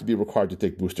we have to be required to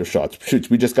take booster shots?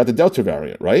 Shoot, we just got the Delta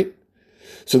variant, right?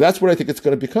 So that's what I think it's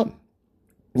going to become.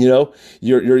 You're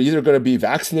either going to be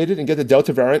vaccinated and get the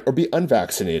Delta variant or be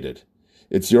unvaccinated.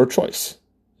 It's your choice.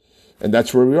 And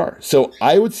that's where we are. So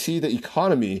I would see the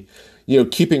economy,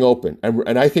 keeping open.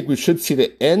 And I think we should see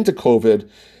the end to COVID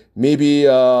maybe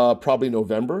probably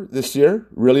November this year,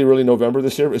 really November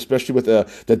this year, especially with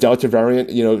the Delta variant,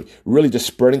 really just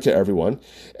spreading to everyone.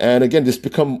 And again,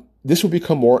 this will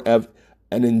become more of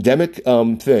an endemic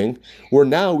thing where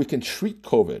now we can treat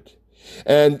COVID.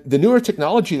 And the newer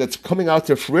technology that's coming out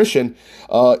to fruition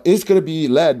is going to be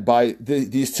led by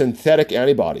these synthetic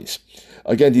antibodies.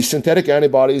 Again, these synthetic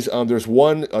antibodies, there's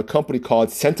one company called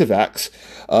Centevax,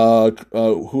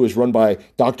 who is run by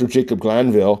Dr. Jacob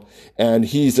Glanville, and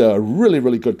he's a really,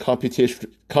 really good computational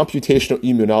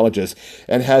immunologist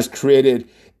and has created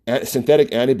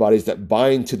synthetic antibodies that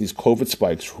bind to these COVID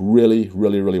spikes really,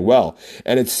 really, really well.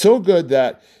 And it's so good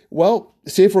that, well,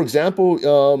 say, for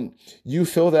example, you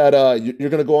feel that you're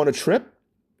going to go on a trip,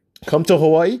 come to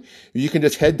Hawaii, you can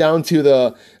just head down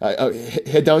to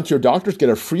your doctors, get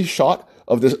a free shot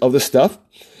of this stuff,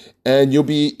 and you'll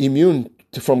be immune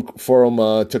to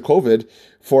COVID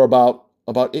for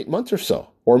about 8 months or so,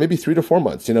 or maybe 3 to 4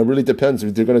 months. It really depends.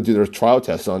 They're going to do their trial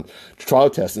tests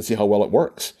and see how well it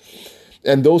works.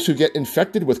 And those who get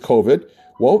infected with COVID,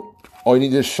 well, all you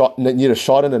need is a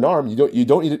shot in an arm. You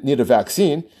don't need a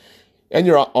vaccine, and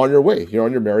you're on your way. You're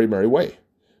on your merry, merry way.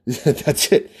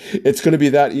 That's it. It's going to be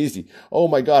that easy. Oh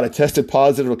my God, I tested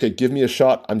positive. Okay, give me a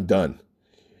shot. I'm done.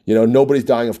 Nobody's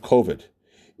dying of COVID,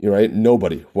 right?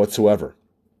 Nobody whatsoever.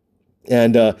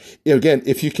 And again,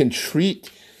 if you can treat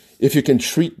this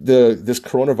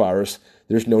coronavirus,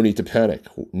 there's no need to panic,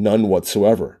 none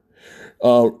whatsoever.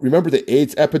 Remember the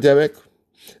AIDS epidemic?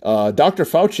 Dr.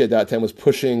 Fauci at that time was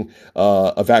pushing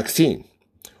a vaccine.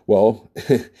 Well,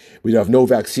 we have no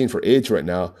vaccine for AIDS right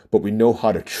now, but we know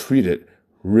how to treat it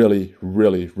really,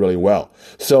 really, really well.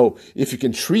 So if you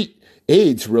can treat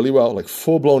AIDS really well, like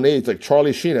full-blown AIDS, like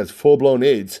Charlie Sheen has full-blown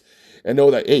AIDS, and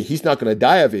know that, hey, he's not going to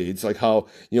die of AIDS like how,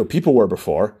 people were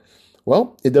before,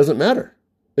 well, it doesn't matter.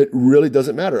 It really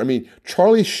doesn't matter. I mean,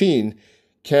 Charlie Sheen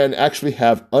can actually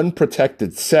have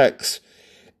unprotected sex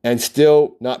and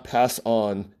still not pass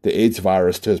on the AIDS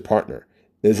virus to his partner.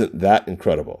 Isn't that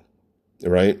incredible?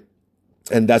 Right?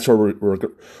 And that's where we're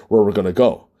going to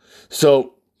go.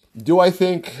 So do I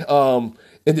think,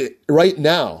 right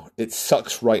now, it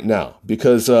sucks right now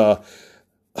because,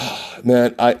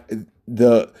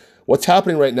 what's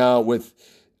happening right now with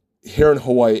here in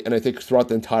Hawaii, and I think throughout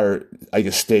the entire,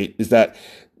 state, is that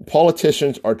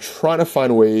politicians are trying to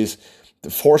find ways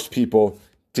to force people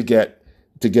to get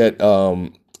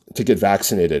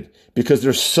vaccinated because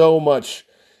there's so much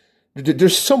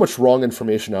wrong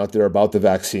information out there about the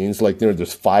vaccines. Like,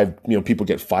 there's people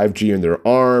get 5G in their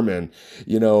arm and,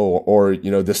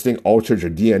 this thing alters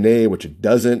your DNA, which it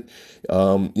doesn't.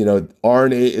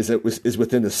 RNA is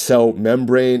within the cell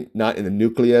membrane, not in the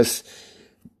nucleus.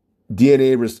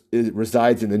 DNA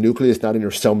resides in the nucleus, not in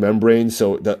your cell membrane.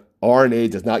 So the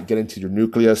RNA does not get into your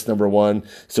nucleus, number one.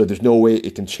 So there's no way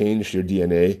it can change your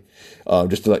DNA,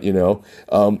 just to let you know.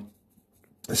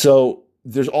 So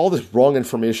there's all this wrong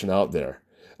information out there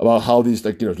about how these,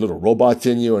 little robots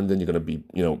in you, and then you're going to be,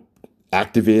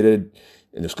 activated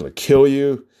and it's going to kill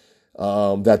you,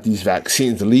 that these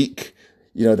vaccines leak,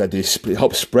 that they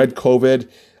help spread COVID,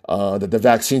 that the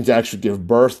vaccines actually give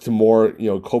birth to more,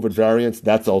 COVID variants.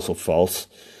 That's also false.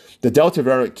 The Delta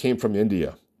variant came from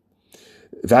India.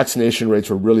 Vaccination rates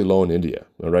were really low in India,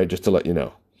 all right, just to let you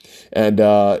know. And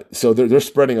so they're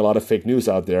spreading a lot of fake news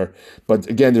out there. But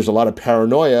again, there's a lot of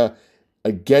paranoia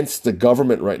against the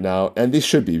government right now, and they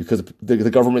should be, because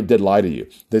the government did lie to you.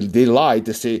 They lied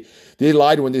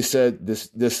when they said this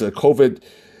COVID.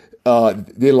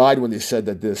 They lied when they said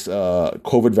that this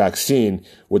COVID vaccine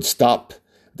would stop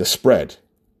the spread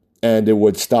and it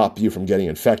would stop you from getting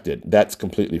infected. That's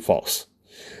completely false.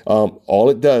 All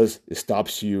it does is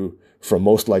stops you from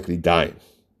most likely dying.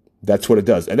 That's what it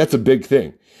does, and that's a big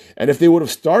thing. And if they would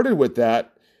have started with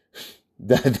that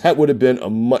would have been a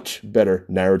much better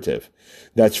narrative.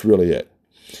 That's really it.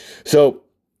 So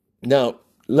now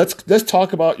let's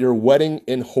talk about your wedding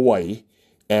in Hawaii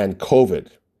and COVID.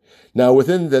 Now,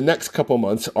 within the next couple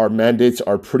months, our mandates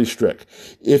are pretty strict.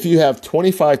 If you have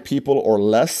 25 people or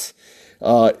less,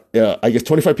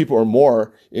 25 people or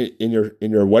more in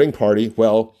your wedding party,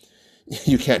 well,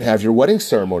 you can't have your wedding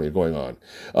ceremony going on.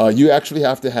 You actually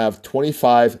have to have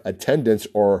 25 attendants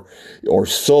or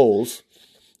souls.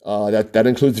 That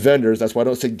includes vendors. That's why I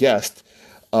don't say guest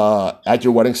at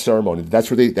your wedding ceremony. That's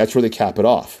where they cap it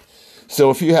off. So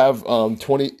if you have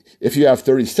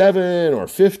 37 or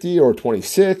 50 or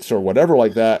 26 or whatever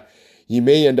like that, you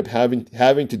may end up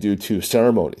having to do 2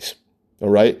 ceremonies. All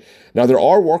right. Now there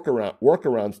are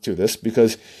workarounds to this,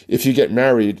 because if you get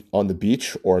married on the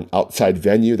beach or an outside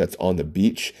venue that's on the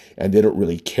beach and they don't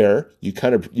really care, you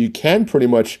can pretty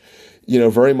much,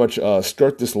 very much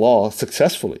skirt this law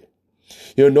successfully.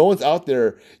 No one's out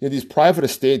there. These private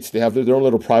estates, they have their own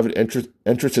little private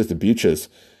entrances to beaches.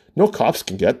 No cops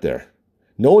can get there.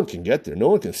 No one can get there. No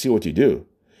one can see what you do.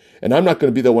 And I'm not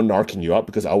going to be the one narking you out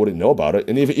because I wouldn't know about it.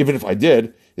 And even if I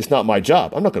did, it's not my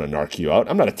job. I'm not going to narc you out.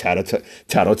 I'm not a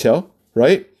tattletale,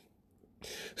 right?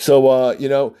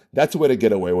 So, that's a way to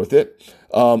get away with it.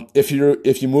 If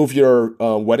you move your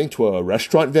wedding to a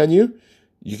restaurant venue,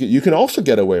 you can also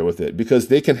get away with it, because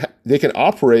they can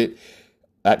operate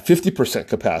at 50%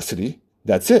 capacity.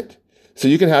 That's it. So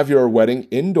you can have your wedding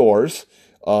indoors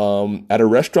at a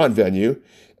restaurant venue.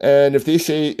 And if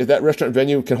that restaurant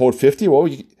venue can hold 50,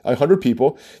 100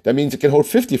 people, that means it can hold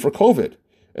 50 for COVID.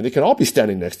 And they can all be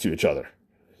standing next to each other,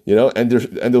 and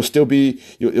they'll still be,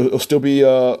 it'll still be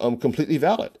completely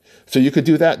valid. So you could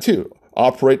do that too.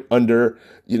 Operate under,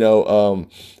 a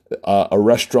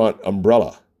restaurant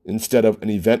umbrella instead of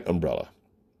an event umbrella.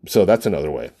 So that's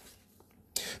another way.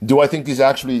 Do I think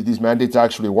these mandates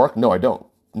actually work? No, I don't.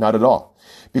 Not at all.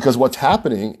 Because what's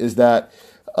happening is that,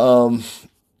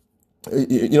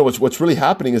 what's really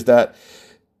happening is that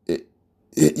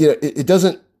it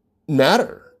doesn't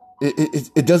matter.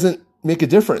 It doesn't make a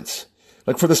difference.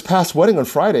 Like for this past wedding on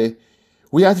Friday,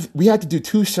 we had to do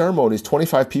 2 ceremonies,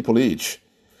 25 people each.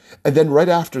 And then right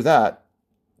after that,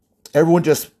 everyone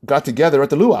just got together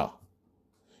at the luau.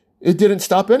 It didn't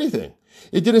stop anything.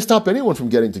 It didn't stop anyone from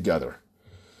getting together.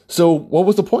 So what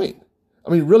was the point? I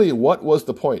mean, really, what was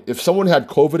the point? If someone had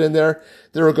COVID in there,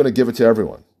 they were going to give it to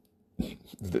everyone.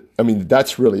 I mean,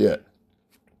 that's really it.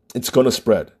 It's going to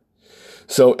spread.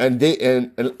 So, and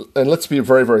let's be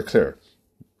very, very clear.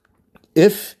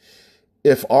 If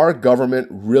our government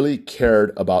really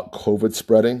cared about COVID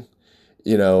spreading,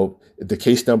 the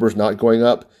case numbers not going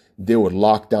up, they would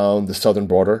lock down the southern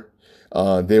border.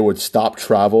 They would stop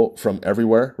travel from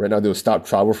everywhere. Right now, they would stop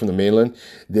travel from the mainland.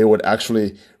 They would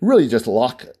actually really just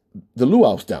lock the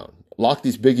luau's down, lock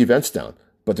these big events down.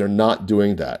 But they're not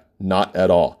doing that. Not at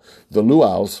all. The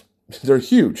luau's, they're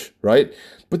huge, right?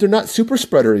 But they're not super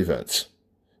spreader events.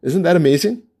 Isn't that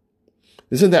amazing?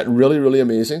 Isn't that really, really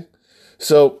amazing?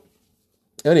 So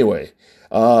anyway,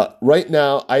 right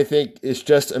now, I think it's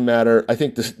just a matter, I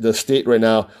think the state right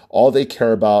now, all they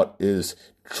care about is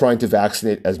trying to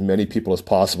vaccinate as many people as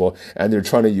possible. And they're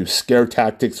trying to use scare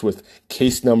tactics with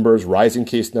case numbers, rising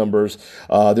case numbers.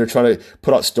 They're trying to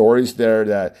put out stories there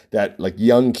that like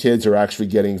young kids are actually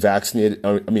getting vaccinated.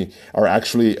 Are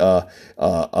actually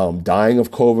dying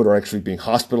of COVID, or actually being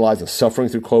hospitalized and suffering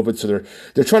through COVID. So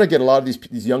they're trying to get a lot of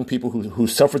these young people who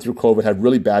suffered through COVID, had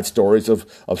really bad stories of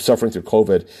suffering through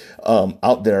COVID,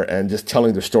 out there, and just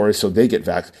telling their stories so they get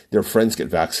their friends get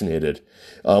vaccinated.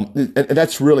 And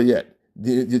that's really it.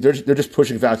 They're just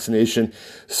pushing vaccination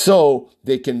so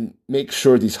they can make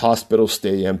sure these hospitals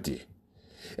stay empty.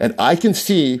 And I can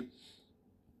see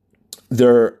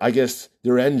their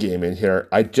end game in here.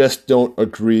 I just don't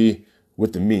agree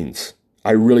with the means.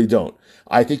 I really don't.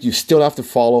 I think you still have to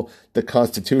follow the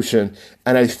Constitution.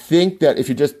 And I think that if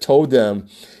you just told them,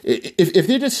 if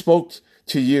they just spoke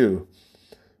to you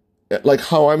like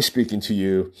how I'm speaking to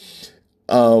you,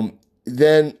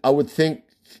 then I would think,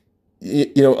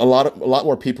 a lot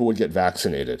more people would get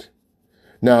vaccinated.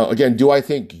 Now, again, do I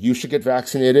think you should get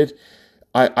vaccinated?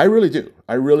 I really do.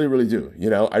 I really, really do.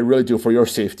 I really do, for your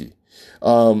safety.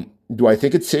 Do I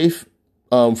think it's safe?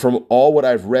 From all what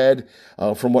I've read,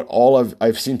 from what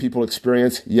I've seen people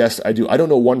experience, yes, I do. I don't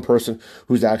know one person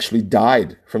who's actually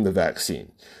died from the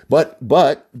vaccine, but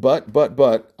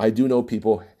I do know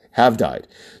people have died.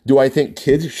 Do I think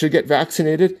kids should get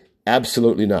vaccinated?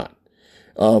 Absolutely not.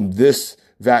 These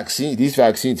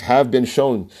vaccines have been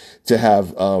shown to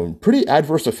have pretty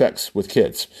adverse effects with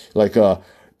kids, like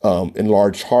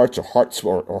enlarged hearts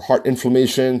or heart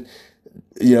inflammation.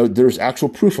 There's actual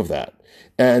proof of that.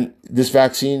 And this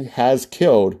vaccine has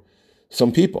killed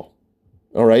some people.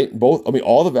 All right.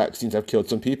 All the vaccines have killed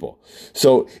some people.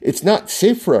 So it's not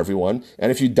safe for everyone.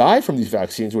 And if you die from these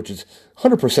vaccines, which is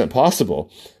 100%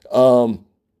 possible,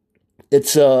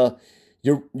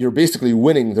 you're basically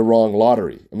winning the wrong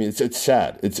lottery. I mean, it's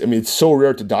sad. It's so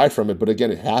rare to die from it, but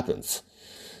again, it happens.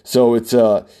 So it's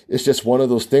just one of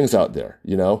those things out there,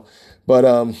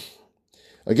 But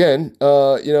again,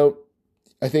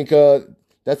 I think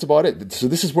that's about it. So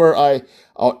this is where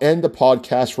I'll end the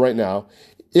podcast right now.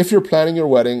 If you're planning your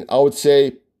wedding, I would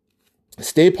say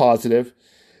stay positive.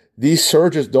 These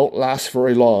surges don't last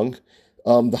very long.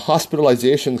 The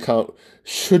hospitalization count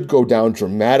should go down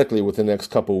dramatically within the next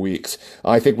couple of weeks.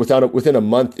 I think within a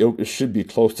month, it should be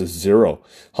close to zero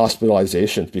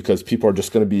hospitalizations, because people are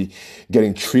just going to be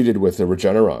getting treated with the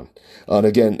Regeneron. And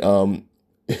again,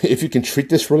 if you can treat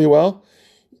this really well,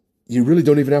 you really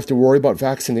don't even have to worry about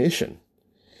vaccination.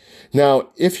 Now,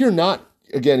 if you're not,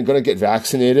 again, going to get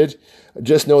vaccinated,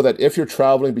 just know that if you're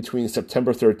traveling between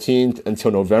September 13th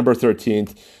until November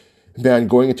 13th, man,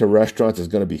 going into restaurants is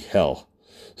going to be hell.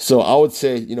 So I would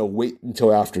say, wait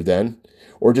until after then,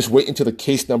 or just wait until the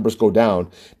case numbers go down,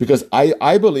 because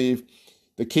I believe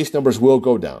the case numbers will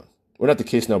go down. Well, not the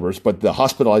case numbers, but the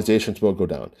hospitalizations will go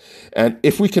down. And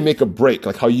if we can make a break,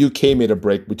 like how UK made a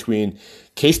break between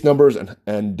case numbers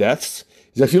and deaths,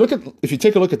 if you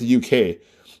take a look at the UK,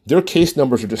 their case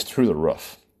numbers are just through the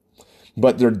roof,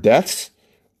 but their deaths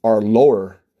are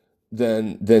lower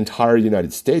than the entire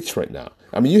United States right now.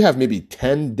 I mean, you have maybe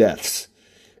 10 deaths,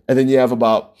 and then you have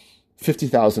about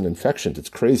 50,000 infections. It's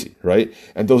crazy, right?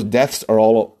 And those deaths are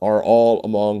all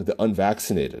among the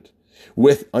unvaccinated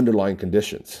with underlying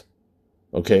conditions.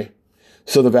 Okay?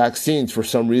 So the vaccines, for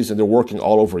some reason, they're working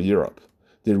all over Europe.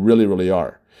 They really, really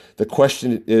are. The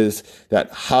question is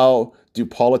that how do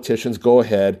politicians go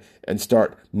ahead and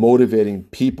start motivating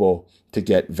people to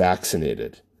get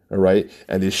vaccinated? All right.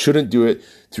 And they shouldn't do it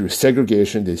through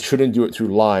segregation. They shouldn't do it through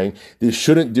lying. They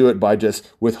shouldn't do it by just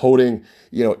withholding,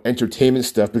 entertainment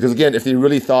stuff. Because again, if they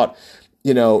really thought,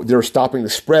 they're stopping the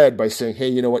spread by saying, hey,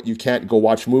 you know what, you can't go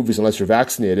watch movies unless you're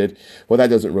vaccinated. Well, that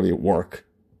doesn't really work.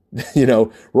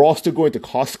 We're all still going to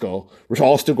Costco. We're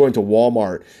all still going to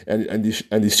Walmart and these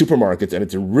supermarkets. And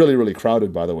it's really, really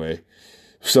crowded, by the way.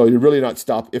 So you're really not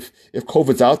stopped. If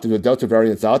COVID's out there, the Delta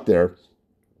variant's out there,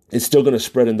 it's still going to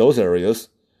spread in those areas.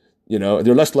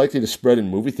 They're less likely to spread in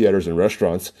movie theaters and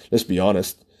restaurants. Let's be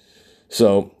honest.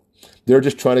 So they're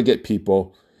just trying to get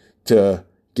people to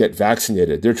get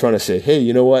vaccinated. They're trying to say, hey,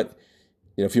 you know what?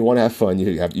 If you want to have fun,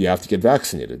 you have to get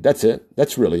vaccinated. That's it.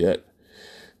 That's really it.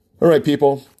 All right,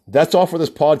 people. That's all for this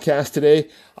podcast today.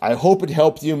 I hope it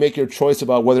helped you make your choice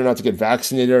about whether or not to get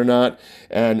vaccinated or not,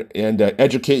 and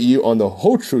educate you on the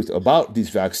whole truth about these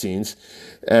vaccines.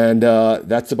 And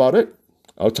that's about it.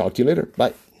 I'll talk to you later.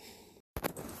 Bye.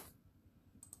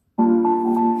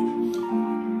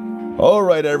 All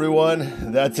right,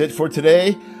 everyone. That's it for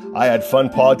today. I had fun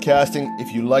podcasting.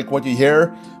 If you like what you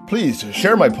hear, please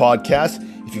share my podcast.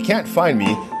 If you can't find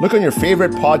me, look on your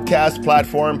favorite podcast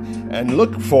platform and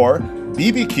look for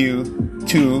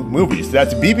BBQ2 Movies.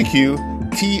 That's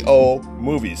BBQ-TO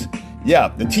Movies. Yeah,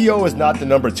 the TO is not the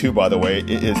number 2, by the way.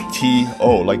 It is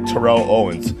TO, like Terrell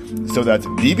Owens. So that's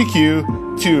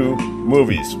BBQ2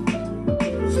 Movies.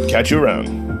 Catch you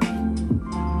around.